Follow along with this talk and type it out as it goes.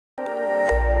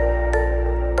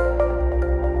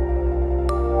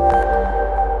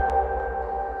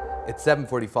It's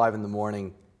 7:45 in the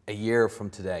morning, a year from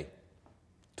today,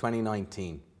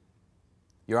 2019.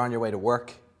 You're on your way to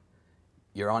work,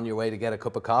 you're on your way to get a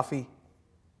cup of coffee,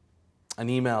 an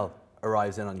email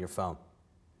arrives in on your phone.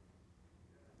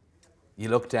 You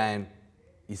look down,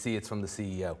 you see it's from the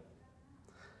CEO.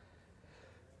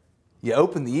 You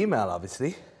open the email,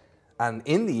 obviously, and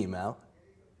in the email,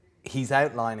 he's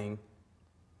outlining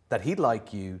that he'd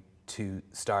like you to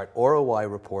start ROI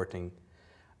reporting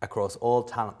across all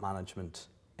talent management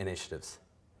initiatives.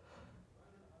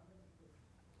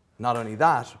 Not only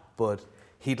that, but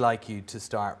he'd like you to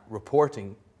start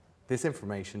reporting this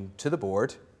information to the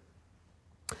board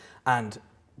and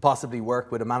possibly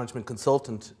work with a management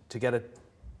consultant to get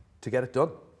it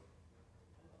done.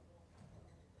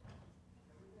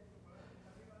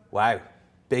 Wow,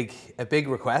 a big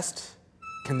request.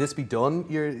 Can this be done?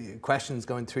 Your questions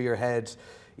going through your head,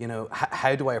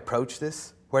 how do I approach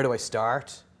this? Where do I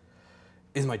start?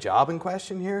 Is my job in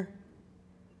question here?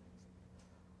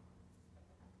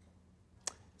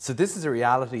 So this is a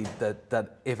reality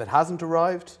that if it hasn't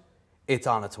arrived, it's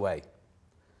on its way.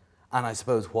 And I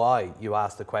suppose why, you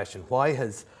ask the question, why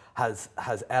has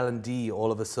L&D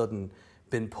all of a sudden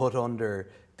been put under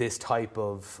this type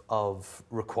of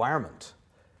requirement?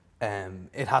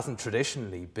 It hasn't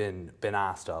traditionally been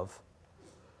asked of.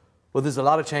 Well, there's a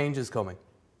lot of changes coming.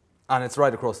 And it's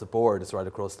right across the board, it's right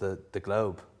across the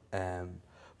globe.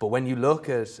 But when you look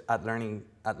at learning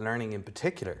in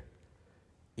particular,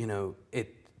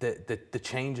 the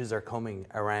changes are coming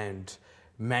around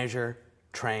measure,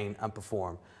 train, and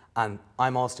perform. And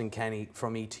I'm Austin Kenny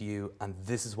from E2U, and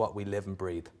this is what we live and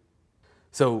breathe.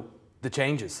 So the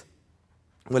changes.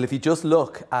 Well, if you just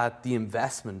look at the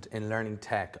investment in learning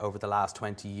tech over the last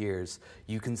 20 years,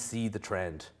 you can see the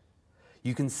trend.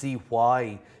 You can see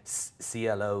why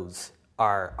CLOs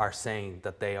are saying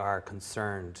that they are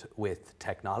concerned with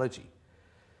technology.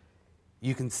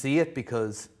 You can see it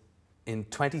because in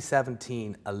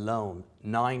 2017 alone,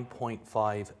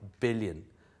 9.5 billion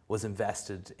was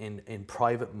invested in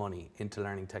private money into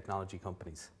learning technology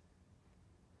companies.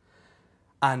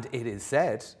 And it is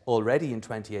said already in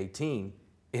 2018,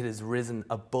 it has risen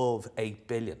above 8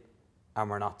 billion, and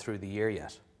we're not through the year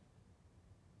yet.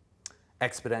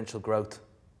 Exponential growth.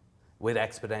 With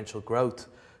exponential growth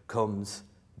comes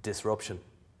disruption.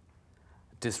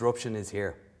 Disruption is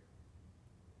here.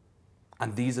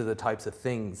 And these are the types of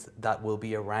things that will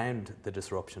be around the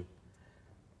disruption.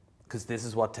 Because this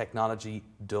is what technology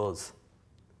does.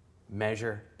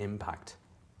 Measure impact.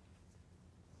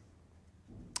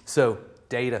 So,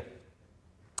 data.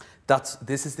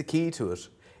 This is the key to it.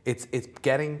 It's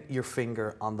getting your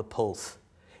finger on the pulse.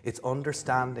 It's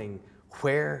understanding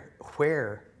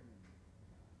where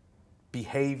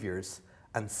behaviors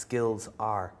and skills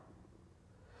are.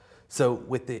 So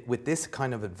with this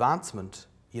kind of advancement,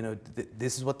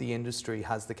 this is what the industry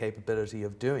has the capability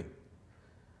of doing.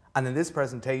 And in this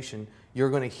presentation, you're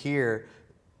going to hear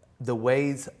the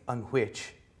ways on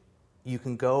which you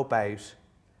can go about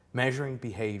measuring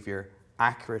behavior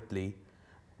accurately,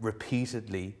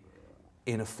 repeatedly,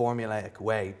 in a formulaic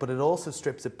way. But it also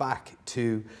strips it back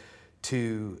to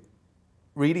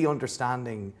really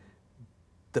understanding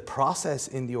the process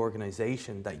in the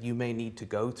organization that you may need to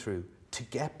go through to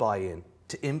get buy-in,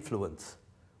 to influence,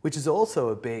 which is also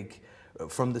a big,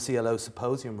 from the CLO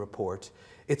Symposium report,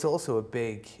 it's also a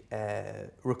big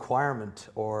requirement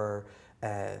or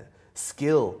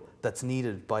skill that's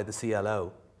needed by the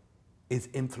CLO is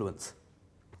influence.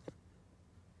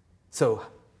 So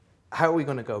how are we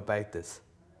going to go about this?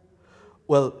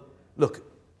 Well, look,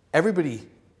 everybody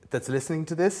that's listening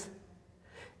to this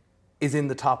is in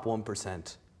the top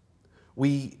 1%.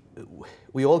 We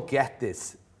all get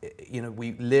this.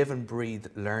 We live and breathe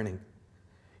learning.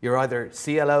 You're either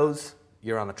CLOs,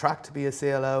 you're on a track to be a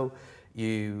CLO,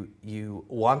 you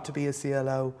want to be a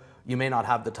CLO, you may not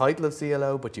have the title of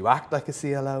CLO, but you act like a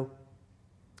CLO.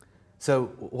 So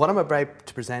what I'm about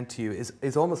to present to you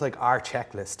is almost like our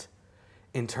checklist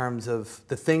in terms of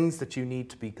the things that you need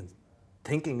to be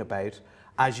thinking about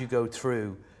as you go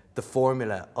through the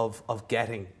formula of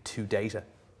getting to data.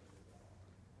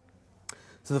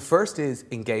 So the first is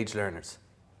engage learners.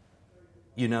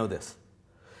 You know this.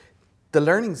 The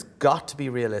learning's got to be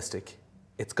realistic,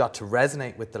 it's got to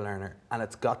resonate with the learner, and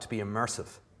it's got to be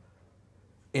immersive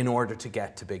in order to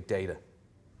get to big data.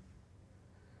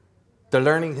 The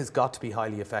learning has got to be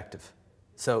highly effective.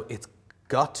 So it's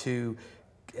got to,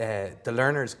 the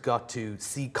learner's got to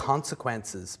see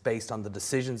consequences based on the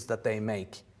decisions that they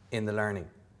make in the learning.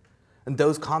 And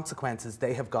those consequences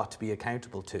they have got to be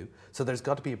accountable to. So there's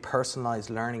got to be a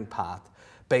personalized learning path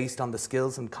based on the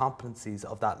skills and competencies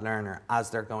of that learner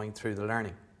as they're going through the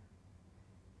learning.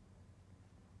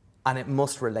 And it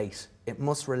must relate. It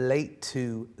must relate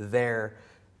to their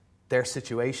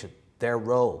situation, their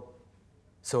role,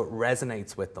 so it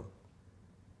resonates with them.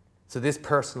 So this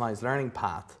personalized learning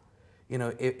path, you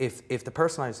know, if the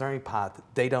personalized learning path,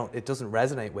 it doesn't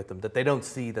resonate with them, that they don't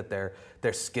see that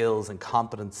their skills and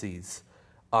competencies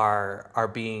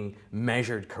are being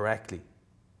measured correctly,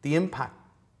 the impact,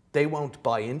 they won't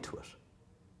buy into it.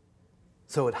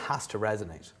 So it has to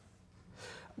resonate.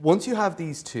 Once you have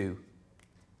these two,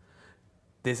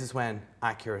 this is when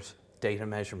accurate data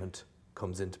measurement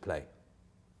comes into play.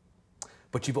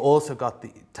 But you've also got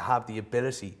to have the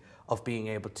ability of being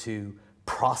able to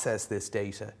process this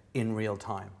data in real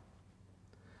time.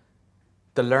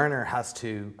 The learner has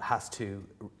to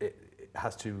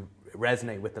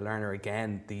resonate with the learner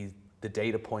again, the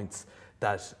data points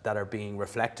that are being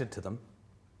reflected to them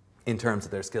in terms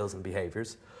of their skills and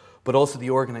behaviors, but also the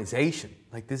organization.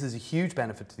 Like, this is a huge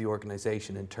benefit to the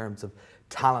organization in terms of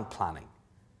talent planning,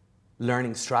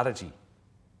 learning strategy,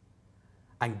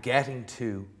 and getting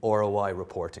to ROI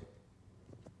reporting.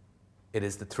 It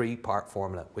is the 3-part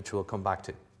formula, which we'll come back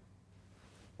to.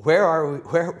 Where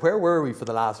were we for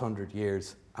the last 100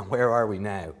 years, and where are we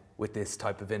now with this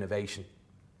type of innovation?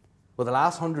 Well, the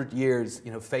last 100 years,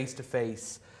 you know,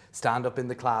 face-to-face, stand up in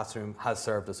the classroom has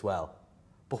served us well.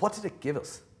 But what did it give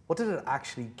us? What did it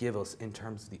actually give us in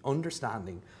terms of the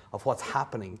understanding of what's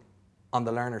happening on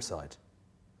the learner side?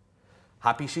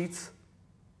 Happy sheets,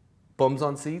 bums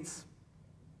on seats,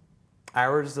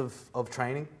 hours of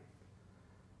training.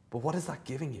 But what is that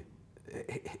giving you?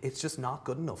 It's just not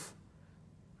good enough.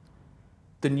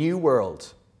 The new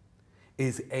world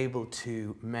is able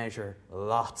to measure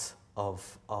lots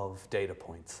of data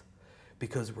points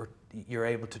because you're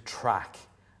able to track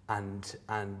and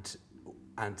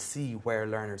see where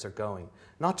learners are going,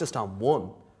 not just on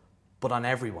one, but on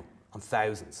everyone, on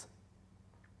thousands.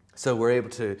 So we're able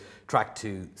to track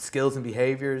to skills and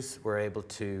behaviors. We're able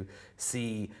to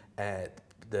see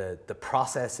the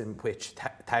process in which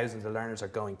thousands of learners are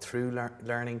going through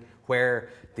learning, where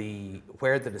the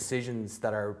decisions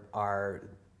that are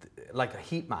like a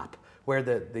heat map, where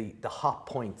the hot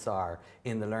points are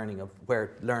in the learning of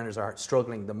where learners are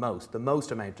struggling the most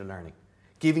amount of learning,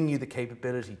 giving you the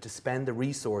capability to spend the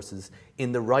resources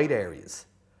in the right areas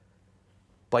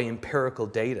by empirical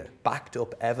data, backed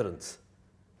up evidence,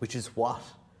 which is what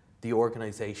the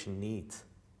organization needs.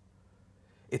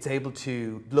 It's able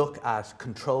to look at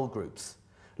control groups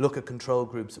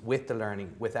with the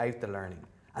learning, without the learning,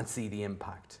 and see the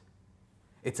impact.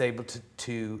 It's able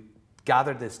to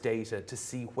gather this data to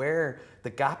see where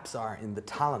the gaps are in the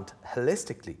talent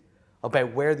holistically,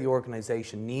 about where the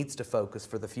organization needs to focus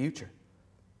for the future.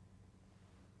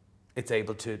 It's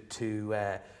able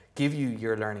to give you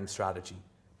your learning strategy,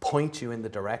 point you in the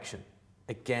direction,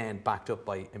 again backed up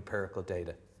by empirical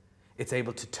data. It's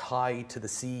able to tie to the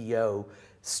CEO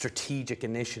strategic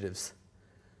initiatives,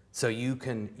 so you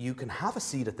can have a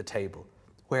seat at the table,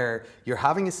 where you're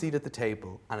having a seat at the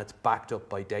table and it's backed up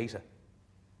by data.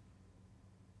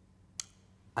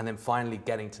 And then finally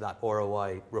getting to that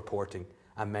ROI reporting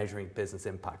and measuring business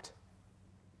impact.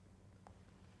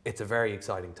 It's a very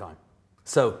exciting time.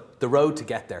 So the road to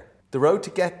get there. The road to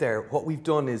get there, what we've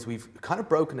done is we've kind of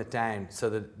broken it down so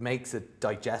that it makes it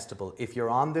digestible. If you're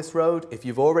on this road, if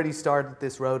you've already started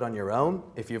this road on your own,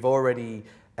 if you've already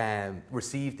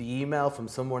received the email from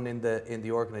someone in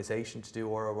the organization to do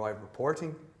ROI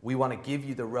reporting, we want to give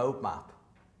you the roadmap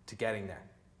to getting there.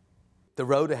 The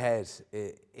road ahead,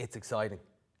 it's exciting.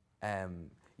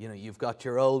 You know, you've got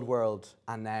your old world,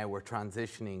 and now we're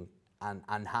transitioning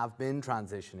and have been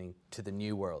transitioning to the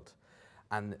new world.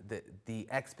 And the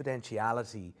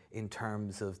exponentiality in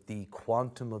terms of the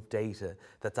quantum of data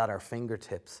that's at our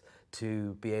fingertips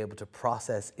to be able to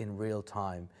process in real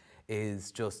time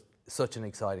is just such an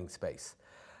exciting space.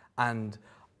 And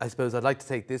I suppose I'd like to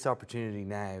take this opportunity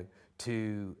now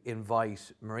to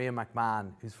invite Maria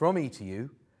McMahon, who's from ETU,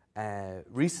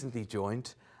 recently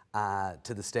joined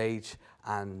to the stage,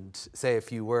 and say a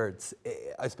few words.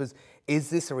 I suppose, is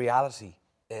this a reality,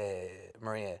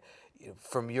 Maria?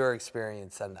 From your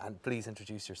experience, and please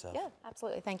introduce yourself. Yeah,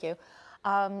 absolutely, thank you.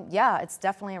 Yeah, it's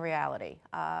definitely a reality.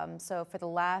 So for the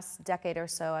last decade or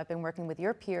so, I've been working with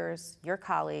your peers, your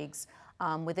colleagues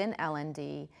within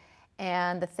L&D,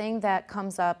 and the thing that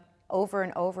comes up over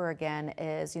and over again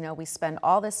is, you know, we spend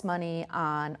all this money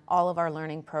on all of our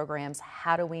learning programs.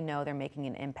 How do we know they're making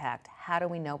an impact? How do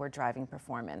we know we're driving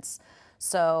performance?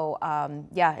 So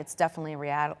yeah, it's definitely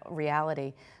a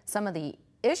reality. Some of the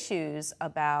issues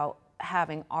about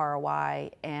having ROI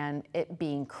and it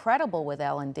being credible with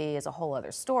L&D is a whole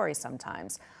other story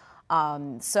sometimes.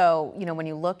 So, you know, when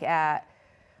you look at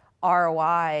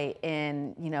ROI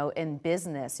in, in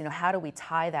business, how do we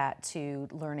tie that to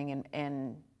learning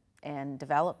and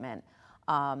development?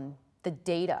 The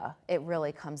data, it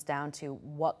really comes down to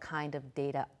what kind of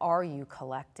data are you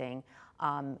collecting?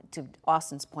 To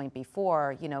Austin's point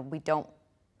before, we don't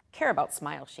care about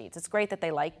smile sheets. It's great that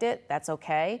they liked it, that's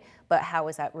okay, but how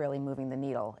is that really moving the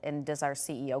needle? And does our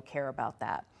CEO care about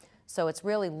that? So it's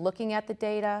really looking at the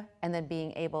data and then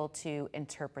being able to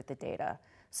interpret the data.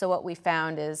 So what we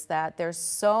found is that there's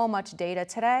so much data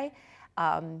today,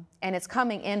 and it's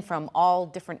coming in from all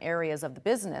different areas of the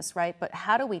business, right? But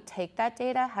how do we take that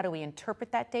data, how do we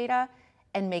interpret that data,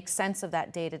 and make sense of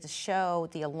that data to show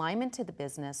the alignment to the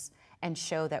business and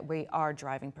show that we are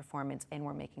driving performance and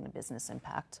we're making the business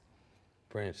impact.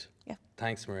 Brilliant. Yeah.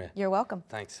 Thanks, Maria. You're welcome.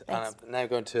 Thanks. Thanks. And I'm now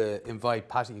going to invite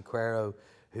Patty Aquero,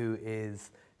 who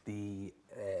is the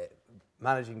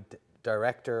Managing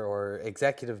Director or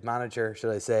Executive Manager,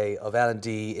 should I say, of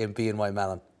L&D in BNY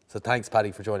Mellon. So thanks,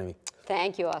 Patty, for joining me.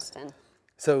 Thank you, Austin.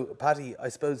 So, Patty, I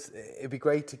suppose it'd be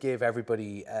great to give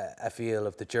everybody a feel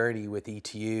of the journey with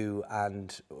ETU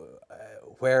and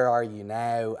where are you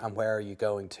now and where are you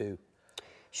going to?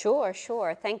 Sure.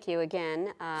 Thank you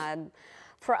again.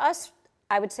 For us,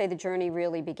 I would say the journey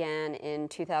really began in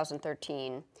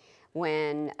 2013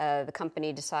 when the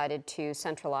company decided to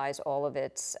centralize all of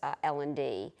its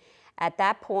L&D. At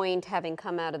that point, having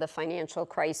come out of the financial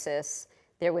crisis,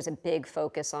 there was a big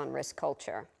focus on risk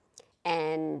culture.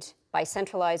 And by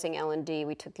centralizing L&D,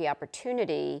 we took the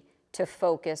opportunity to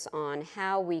focus on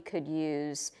how we could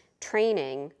use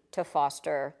training to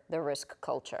foster the risk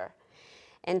culture.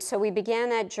 And so we began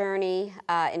that journey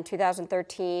in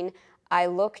 2013. I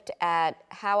looked at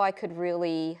how I could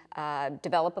really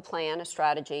develop a plan, a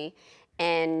strategy,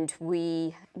 and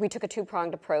we took a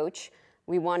two-pronged approach.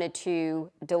 We wanted to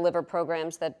deliver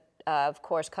programs that, of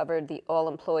course, covered all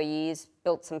employees,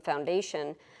 built some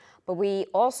foundation, but we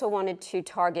also wanted to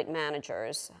target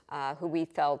managers who we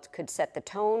felt could set the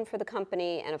tone for the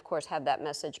company and, of course, have that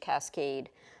message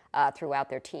cascade throughout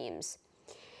their teams.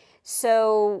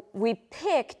 So we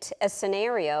picked a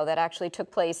scenario that actually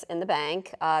took place in the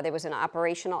bank. There was an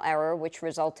operational error which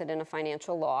resulted in a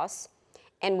financial loss,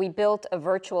 and we built a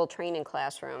virtual training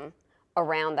classroom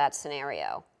around that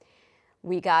scenario.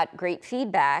 We got great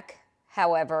feedback.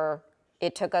 However,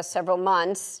 it took us several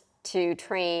months to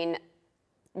train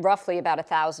roughly about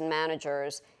 1,000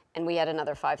 managers, and we had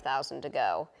another 5,000 to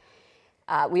go.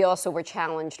 We also were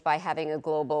challenged by having a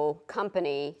global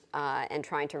company and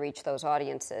trying to reach those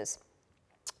audiences.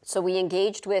 So we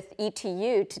engaged with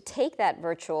ETU to take that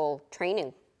virtual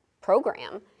training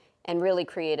program and really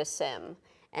create a SIM.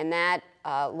 And that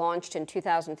launched in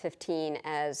 2015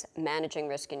 as Managing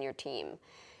Risk in Your Team.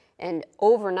 And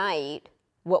overnight,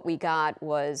 what we got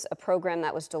was a program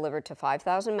that was delivered to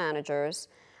 5,000 managers.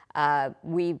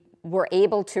 We were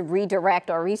able to redirect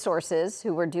our resources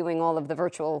who were doing all of the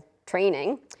virtual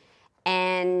training.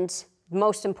 And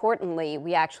most importantly,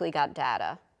 we actually got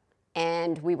data.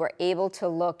 And we were able to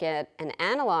look at and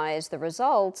analyze the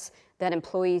results that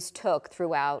employees took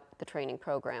throughout the training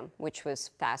program, which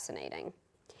was fascinating.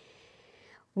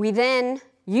 We then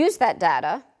used that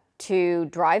data to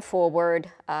drive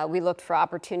forward. We looked for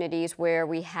opportunities where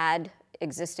we had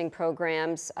existing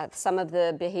programs. Some of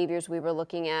the behaviors we were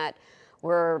looking at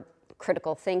were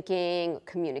critical thinking,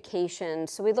 communication.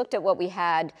 So we looked at what we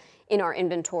had in our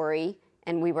inventory,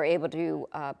 and we were able to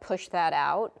push that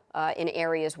out in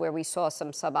areas where we saw some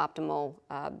suboptimal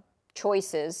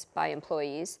choices by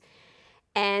employees.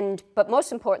 But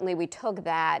most importantly, we took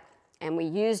that and we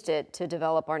used it to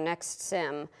develop our next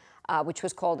SIM, which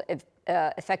was called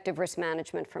Effective Risk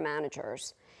Management for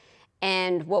Managers.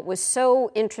 And what was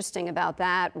so interesting about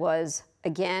that was,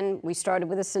 again, we started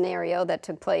with a scenario that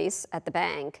took place at the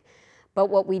bank. But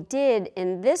what we did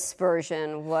in this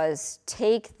version was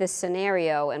take the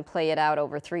scenario and play it out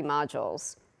over 3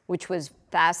 modules, which was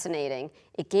fascinating.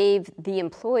 It gave the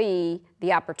employee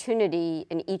the opportunity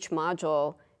in each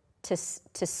module to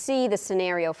see the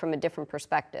scenario from a different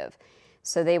perspective.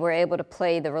 So they were able to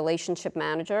play the relationship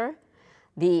manager,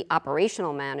 the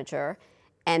operational manager,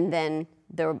 and then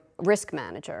the risk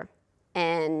manager.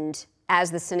 And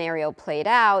as the scenario played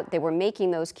out, they were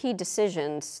making those key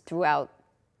decisions throughout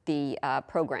the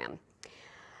program.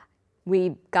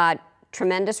 We got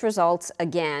tremendous results,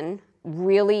 again,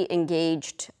 really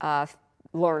engaged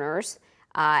learners,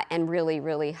 and really,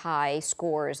 really high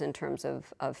scores in terms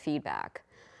of feedback.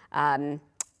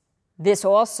 This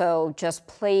also just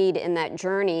played in that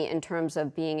journey in terms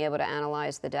of being able to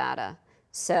analyze the data.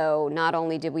 So not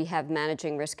only did we have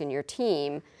Managing Risk in Your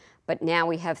Team, But now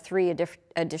we have 3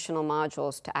 additional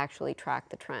modules to actually track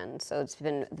the trends. So it's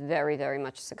been very, very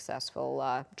much a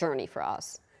successful journey for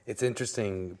us. It's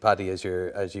interesting, Paddy, as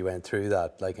you went through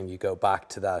that, like, and you go back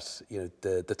to that, you know,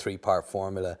 the 3-part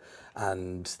formula,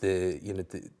 and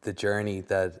the journey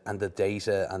that, and the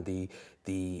data, and the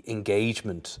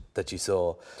engagement that you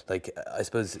saw. Like, I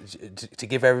suppose to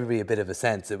give everybody a bit of a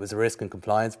sense, it was a risk and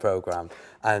compliance program,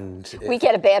 and we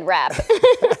get a bad rap.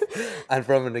 And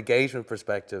from an engagement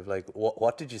perspective, like,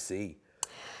 what did you see?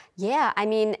 Yeah, I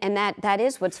mean, and that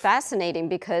is what's fascinating,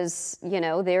 because, you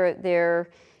know, there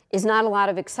is not a lot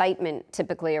of excitement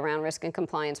typically around risk and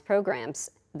compliance programs.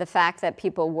 The fact that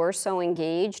people were so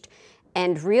engaged,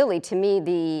 and really, to me,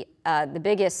 the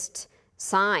biggest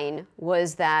sign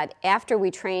was that after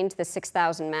we trained the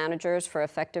 6,000 managers for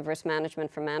effective risk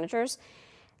management for managers,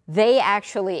 they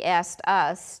actually asked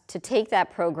us to take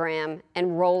that program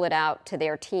and roll it out to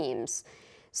their teams.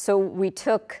 So we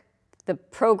took the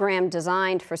program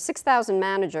designed for 6,000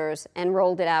 managers and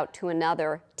rolled it out to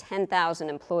another 10,000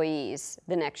 employees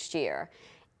the next year,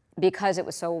 because it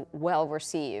was so well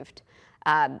received.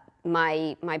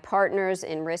 My partners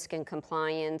in risk and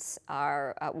compliance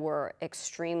were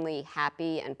extremely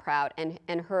happy and proud,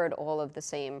 and heard all of the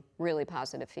same really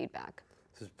positive feedback.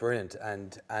 This is brilliant,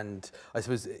 and I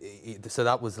suppose, so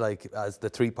that was like, as the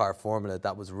 3-part formula,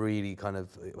 that was really kind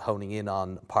of honing in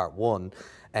on part 1.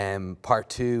 Part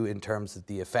 2, in terms of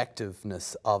the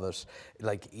effectiveness of it,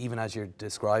 like, even as you're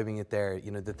describing it there,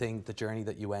 you know, the journey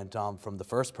that you went on from the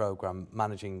first program,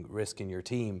 managing risk in your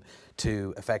team,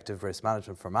 to effective risk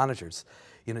management for managers.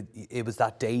 You know, it was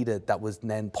that data that was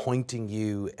then pointing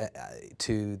you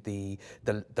to the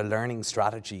learning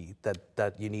strategy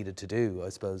that you needed to do. I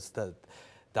suppose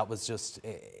that was just,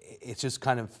 it's just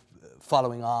kind of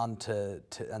following on to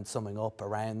and summing up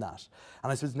around that.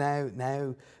 And I suppose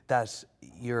now that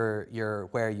you're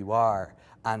where you are,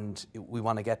 and we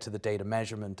want to get to the data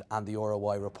measurement and the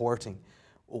ROI reporting,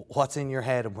 what's in your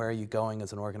head, and where are you going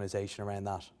as an organization around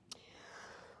that?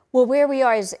 Well, where we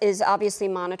are is obviously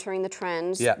monitoring the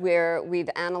trends, Yeah. where we've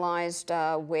analyzed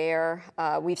where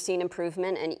we've seen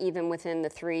improvement, and even within the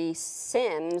 3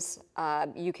 SIMs,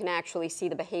 you can actually see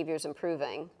the behaviors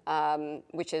improving,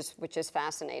 which is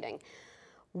fascinating.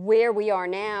 Where we are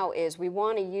now is we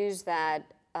want to use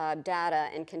that data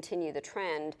and continue the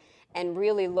trend, and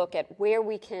really look at where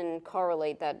we can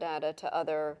correlate that data to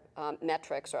other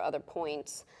metrics or other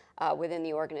points within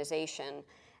the organization.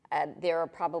 There are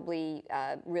probably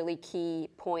really key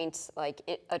points like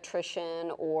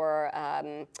attrition, or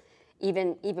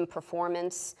even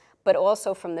performance, but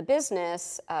also from the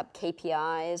business,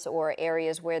 KPIs, or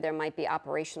areas where there might be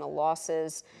operational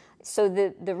losses. So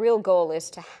the real goal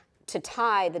is to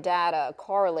tie the data,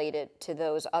 correlate it to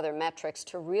those other metrics,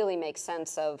 to really make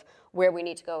sense of where we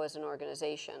need to go as an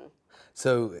organization.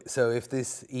 So if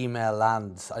this email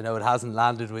lands, I know it hasn't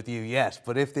landed with you yet,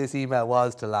 but if this email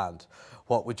was to land,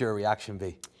 what would your reaction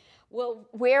be? Well,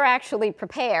 we're actually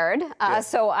prepared,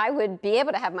 so I would be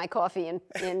able to have my coffee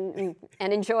and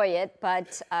enjoy it,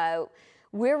 but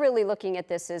we're really looking at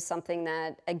this as something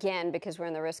that, again, because we're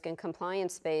in the risk and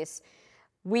compliance space,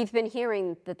 we've been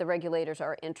hearing that the regulators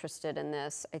are interested in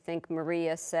this. I think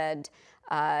Maria said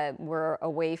we're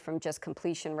away from just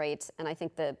completion rates, and I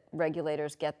think the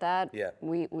regulators get that. Yeah.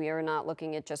 We are not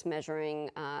looking at just measuring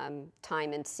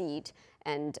time and seat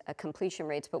and completion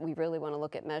rates, but we really want to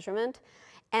look at measurement.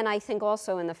 And I think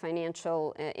also in the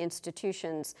financial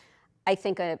institutions, I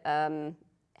think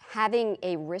having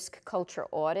a risk culture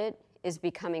audit is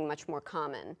becoming much more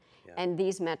common. Yeah. And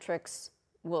these metrics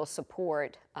will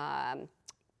support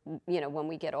you know, when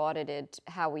we get audited,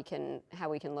 how we can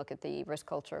look at the risk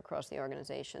culture across the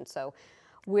organization. So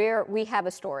we have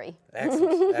a story.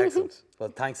 Excellent, excellent.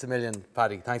 Well, thanks a million,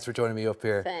 Paddy. Thanks for joining me up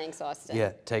here. Thanks, Austin.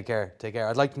 Yeah, take care, take care.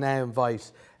 I'd like to now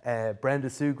invite Brenda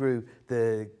Sugrue,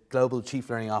 the Global Chief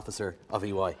Learning Officer of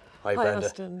EY. Hi, Brenda.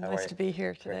 Austin. Nice to be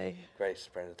here today. Great,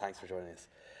 Brenda. Thanks for joining us.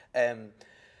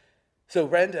 So,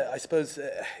 Brenda, I suppose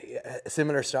a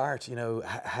similar start. You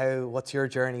know, what's your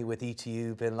journey with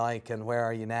ETU been like, and where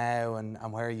are you now,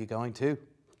 and where are you going to?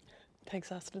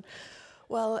 Thanks, Austin.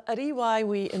 Well, at EY,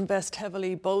 we invest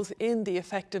heavily both in the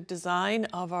effective design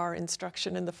of our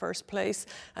instruction in the first place,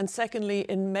 and secondly,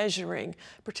 in measuring,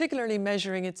 particularly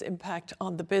measuring its impact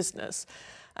on the business.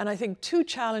 And I think 2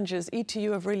 challenges,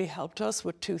 ETU have really helped us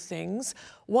with 2 things.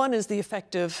 One is the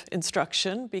effective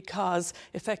instruction, because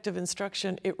effective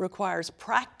instruction, it requires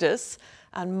practice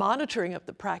and monitoring of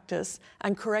the practice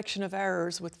and correction of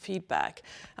errors with feedback.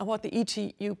 And what the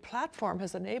ETU platform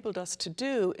has enabled us to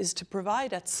do is to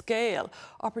provide at scale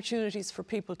opportunities for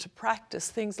people to practice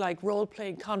things like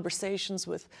role-playing conversations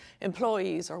with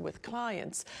employees or with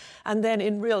clients, and then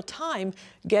in real time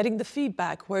getting the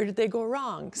feedback. Where did they go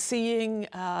wrong? Seeing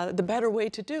the better way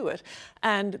to do it,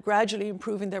 and gradually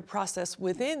improving their process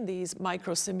within these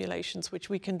micro simulations, which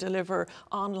we can deliver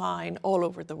online all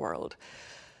over the world.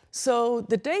 So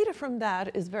the data from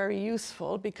that is very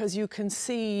useful, because you can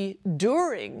see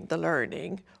during the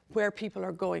learning where people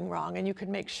are going wrong, and you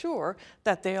can make sure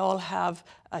that they all have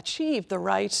achieved the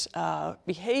right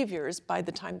behaviors by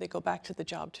the time they go back to the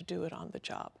job to do it on the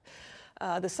job.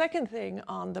 The second thing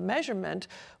on the measurement,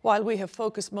 while we have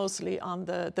focused mostly on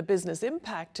the business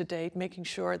impact to date, making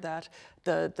sure that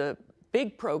the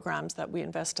big programs that we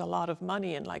invest a lot of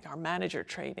money in, like our manager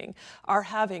training, are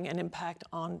having an impact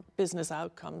on business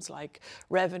outcomes like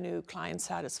revenue, client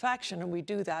satisfaction, and we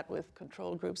do that with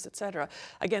control groups, et cetera.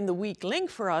 Again, the weak link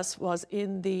for us was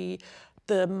in the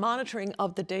monitoring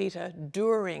of the data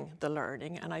during the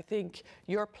learning, and I think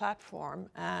your platform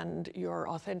and your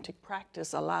authentic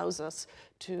practice allows us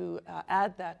to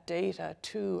add that data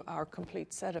to our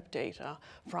complete set of data,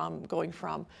 from going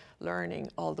from learning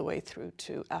all the way through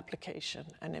to application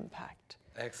and impact.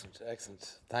 Excellent,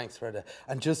 excellent. Thanks, Brenda.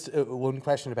 And just one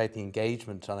question about the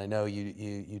engagement, and I know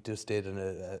you just did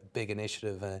a big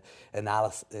initiative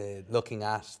analysis looking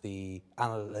at the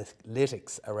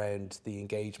analytics around the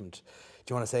engagement.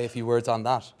 Do you want to say a few words on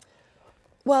that?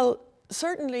 Well,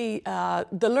 certainly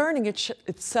the learning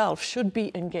itself should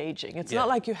be engaging. It's not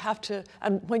like you have to,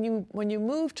 and when you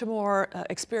move to more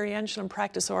experiential and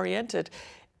practice oriented,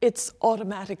 it's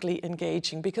automatically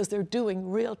engaging because they're doing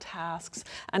real tasks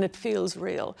and it feels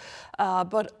real.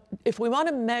 But if we want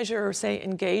to measure, say,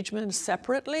 engagement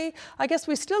separately, I guess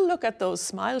we still look at those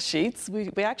smile sheets. We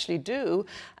actually do.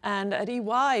 And at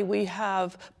EY, we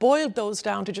have boiled those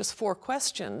down to just 4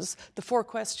 questions, the 4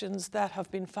 questions that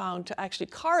have been found to actually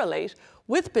correlate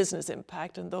with business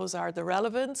impact. And those are the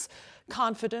relevance,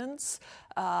 confidence,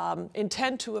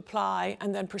 intent to apply,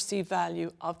 and then perceived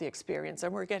value of the experience.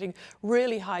 And we're getting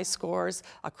really high scores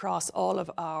across all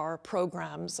of our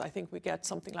programs. I think we get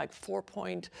something like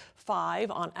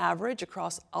 4.5 on average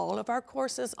across all of our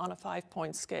courses on a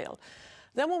 5-point scale.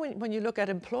 Then when you look at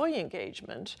employee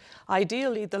engagement,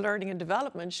 ideally the learning and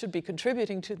development should be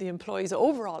contributing to the employee's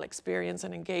overall experience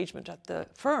and engagement at the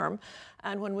firm.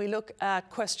 And when we look at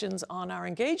questions on our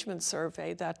engagement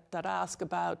survey that ask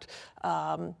about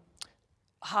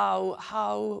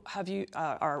how have you,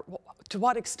 to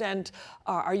what extent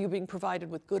are you being provided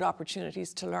with good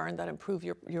opportunities to learn that improve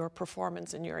your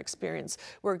performance and your experience?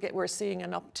 We're seeing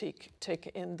an uptick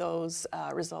in those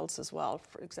results as well.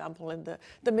 For example, in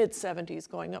the mid-70s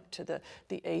going up to the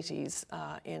 80s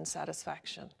in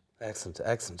satisfaction. Excellent,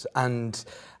 excellent. And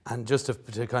just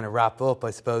to kind of wrap up,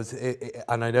 I suppose,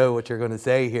 and I know what you're going to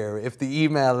say here, if the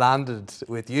email landed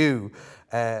with you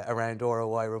around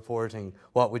ROI reporting,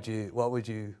 what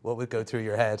would go through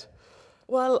your head?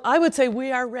 Well, I would say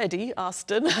we are ready,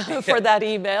 Austin, for that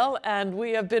email, and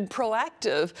we have been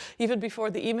proactive even before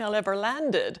the email ever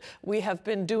landed. We have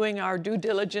been doing our due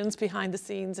diligence behind the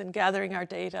scenes and gathering our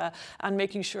data and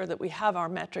making sure that we have our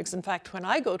metrics. In fact, when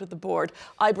I go to the board,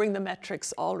 I bring the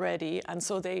metrics already, and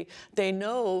so they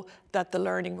know that the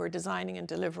learning we're designing and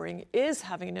delivering is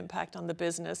having an impact on the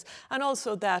business, and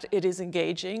also that it is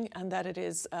engaging and that it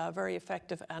is very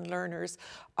effective, and learners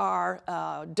are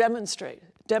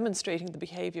demonstrating the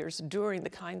behaviors during the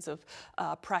kinds of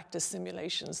practice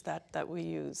simulations that we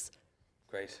use.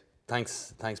 Great.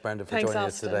 Thanks Brenda, for joining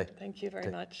us today. Thank you very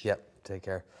much. Yep, take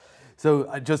care.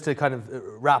 So just to kind of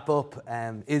wrap up,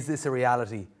 is this a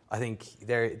reality? I think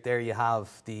there you have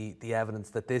the evidence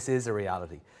that this is a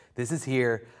reality. This is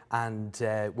here, and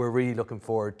we're really looking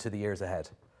forward to the years ahead.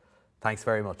 Thanks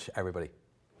very much, everybody.